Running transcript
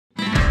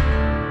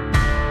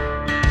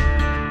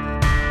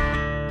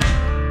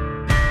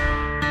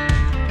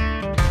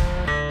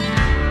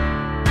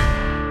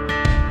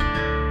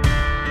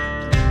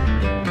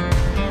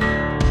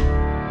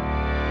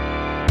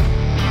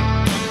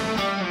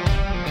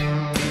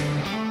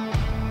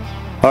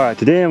All right,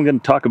 today I'm going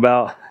to talk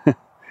about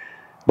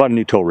a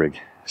new tow rig.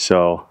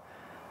 So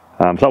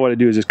thought what I'd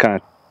do is just kind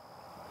of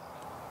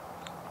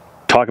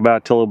talk about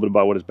it, tell a little bit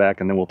about what it's back,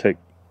 and then we'll take,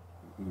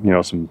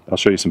 I'll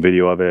show you some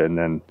video of it, and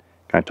then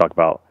kind of talk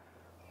about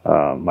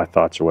my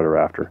thoughts or whatever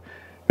after.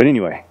 But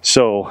anyway,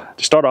 so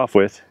to start off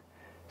with,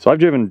 so I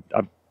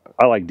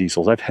like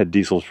diesels. I've had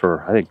diesels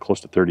for I think close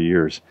to 30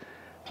 years.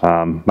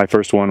 My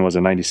first one was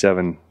a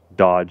 '97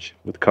 Dodge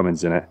with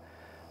Cummins in it.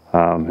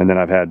 And then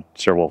I've had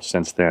several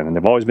since then, and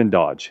they've always been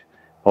Dodge.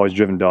 Always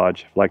driven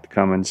Dodge, like the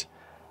Cummins.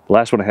 The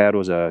last one I had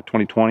was a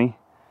 2020,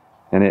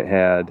 and it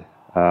had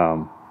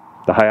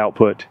the high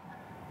output.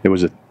 It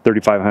was a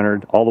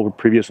 3500. All the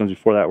previous ones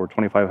before that were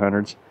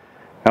 2500s.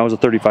 That was a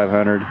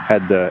 3500.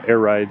 Had the air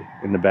ride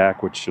in the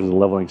back, which was a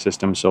leveling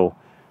system. So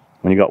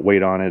when you got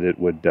weight on it, it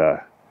would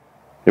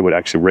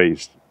actually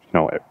raise,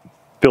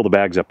 fill the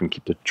bags up and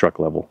keep the truck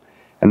level.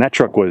 And that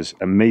truck was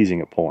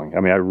amazing at pulling. I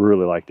mean, I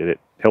really liked it. It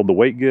held the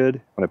weight good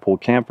when I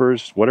pulled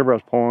campers, whatever I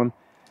was pulling,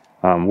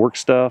 work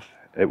stuff.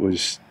 It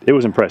was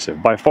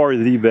impressive. By far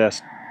the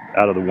best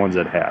out of the ones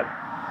that I had.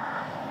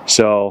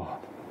 So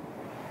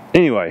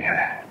anyway,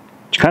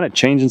 kind of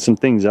changing some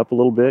things up a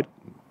little bit.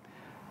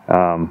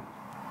 We'll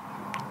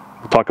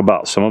talk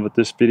about some of it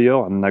this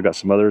video, and I've got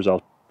some others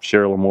I'll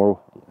share a little more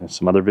in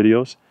some other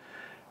videos.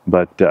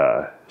 But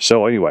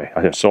so anyway,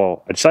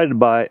 so I decided to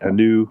buy a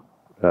new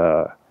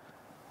tow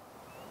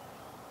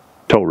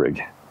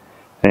rig,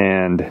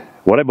 and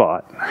what I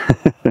bought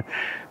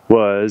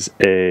was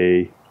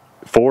a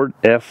Ford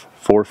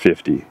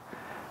F450.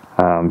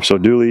 So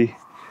duly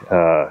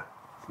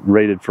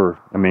rated for.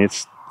 I mean,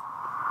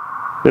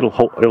 it'll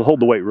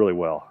hold the weight really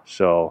well.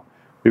 So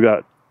we've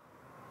got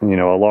a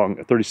long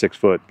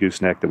 36-foot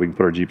gooseneck that we can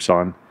put our Jeeps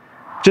on,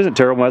 which isn't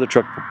terrible. My other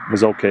truck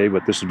was okay,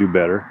 but this will do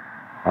better.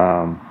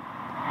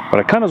 But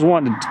I kind of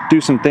wanted to do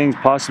some things,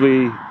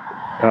 possibly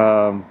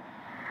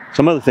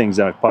some other things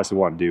that I possibly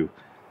want to do.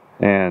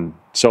 And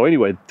so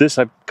anyway,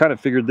 I kind of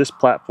figured this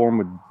platform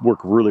would work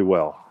really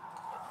well.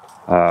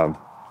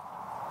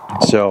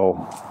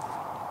 So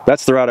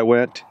that's the route I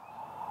went.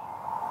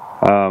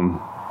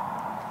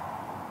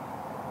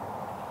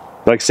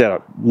 Like I said, I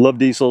love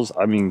diesels.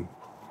 I mean,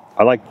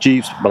 I like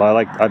Jeeps, but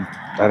I've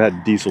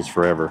had diesels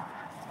forever.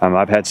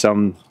 I've had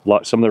some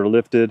that are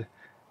lifted,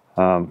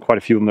 quite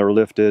a few of them that are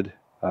lifted.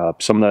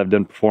 Some that I've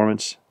done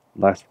performance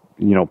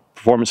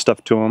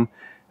stuff to them.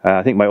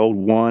 I think my old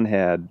one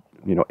had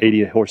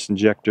 80 horse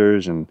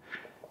injectors and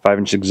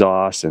 5-inch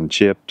exhaust and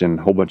chipped and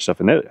a whole bunch of stuff,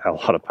 and it had a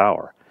lot of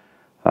power.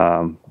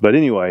 But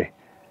anyway,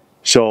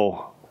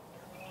 so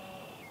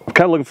I'm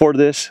kind of looking forward to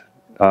this.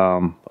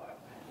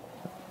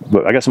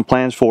 But I got some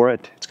plans for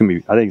it. I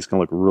think it's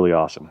gonna look really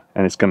awesome,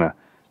 and it's gonna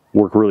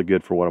work really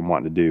good for what I'm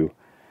wanting to do.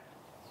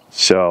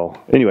 So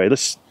anyway,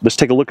 let's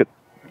take a look at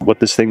what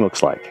this thing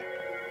looks like.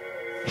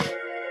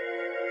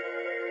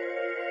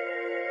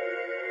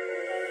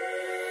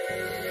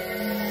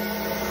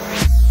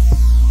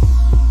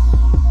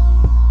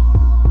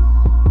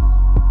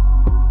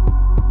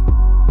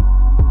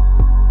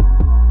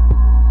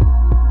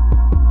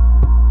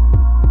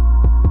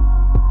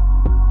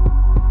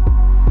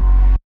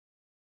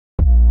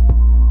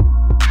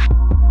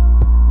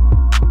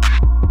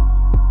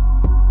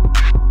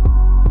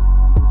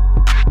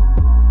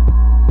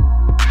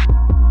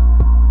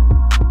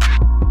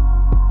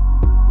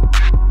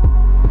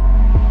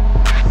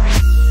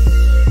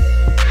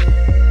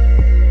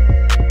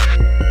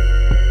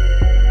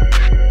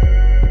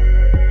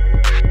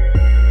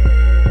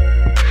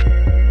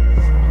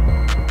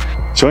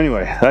 So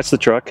anyway, that's the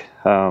truck.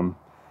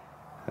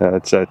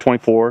 It's a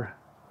 24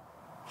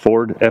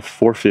 Ford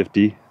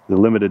F450, the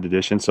limited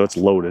edition, so it's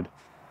loaded.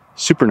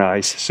 Super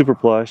nice, super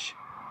plush.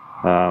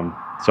 So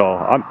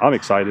I'm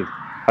excited.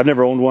 I've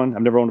never owned one.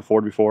 I've never owned a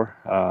Ford before.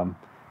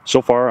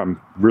 So far, I'm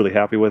really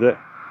happy with it.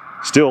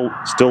 Still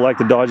like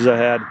the Dodges I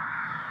had.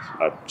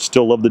 I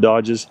still love the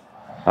Dodges,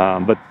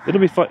 but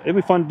it'll be fun. It'll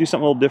be fun to do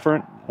something a little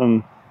different.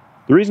 And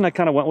the reason I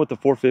kind of went with the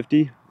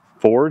 450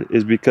 Ford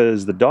is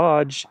because the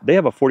Dodge, they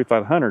have a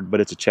 4500, but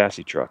it's a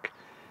chassis truck.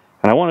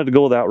 And I wanted to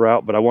go that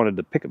route, but I wanted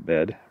the pickup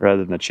bed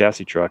rather than the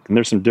chassis truck. And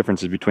there's some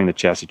differences between the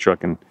chassis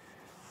truck and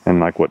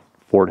like what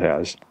Ford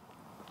has.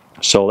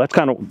 So that's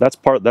a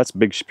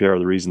big share of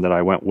the reason that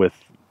I went with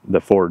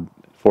the Ford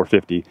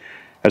 450,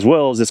 as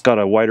well as it's got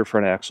a wider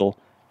front axle,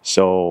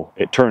 so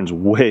it turns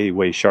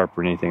way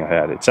sharper than anything I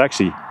had. It's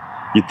actually,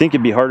 you'd think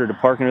it'd be harder to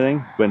park and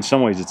everything, but in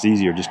some ways it's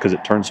easier just because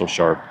it turns so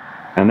sharp.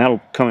 And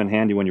that'll come in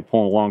handy when you're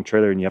pulling a long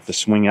trailer and you have to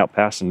swing out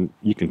past, and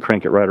you can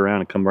crank it right around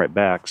and come right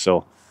back.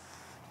 So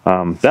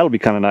that'll be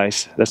kind of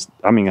nice.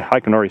 I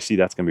can already see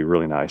that's going to be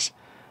really nice.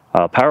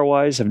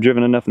 Power-wise, I've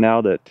driven enough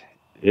now that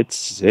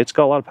it's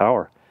got a lot of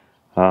power.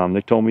 They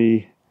told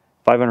me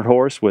 500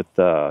 horse with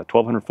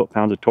 1,200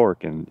 foot-pounds of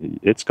torque, and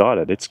it's got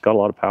it. It's got a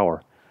lot of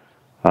power.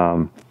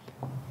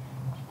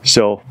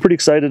 So pretty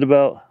excited to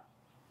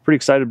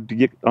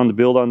get on the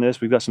build on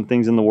this. We've got some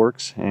things in the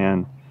works,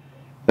 and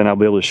then I'll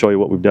be able to show you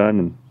what we've done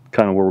and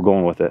kind of where we're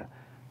going with it.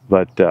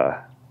 But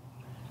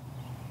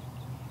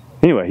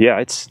anyway, yeah,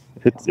 it's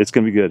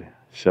gonna be good.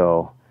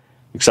 So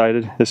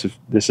excited. This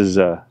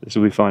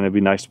will be fun. It'd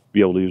be nice to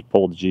be able to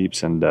pull the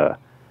Jeeps and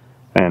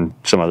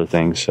some other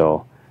things.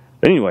 So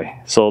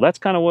anyway, so that's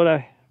kind of what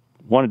I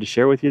wanted to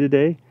share with you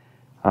today.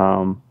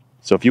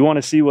 So if you want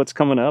to see what's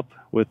coming up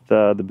with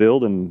the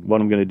build and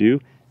what I'm going to do,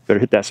 you better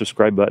hit that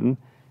subscribe button,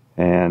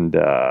 and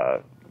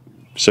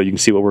so you can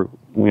see what we're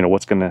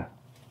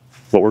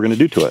gonna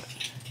do to it.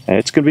 And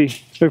it's gonna be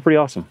pretty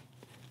awesome.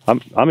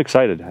 I'm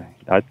excited.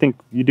 I think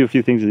you do a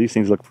few things, and these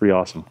things look pretty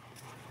awesome.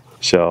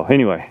 So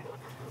anyway,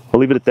 I'll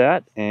leave it at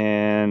that,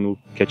 and we'll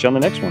catch you on the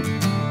next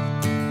one.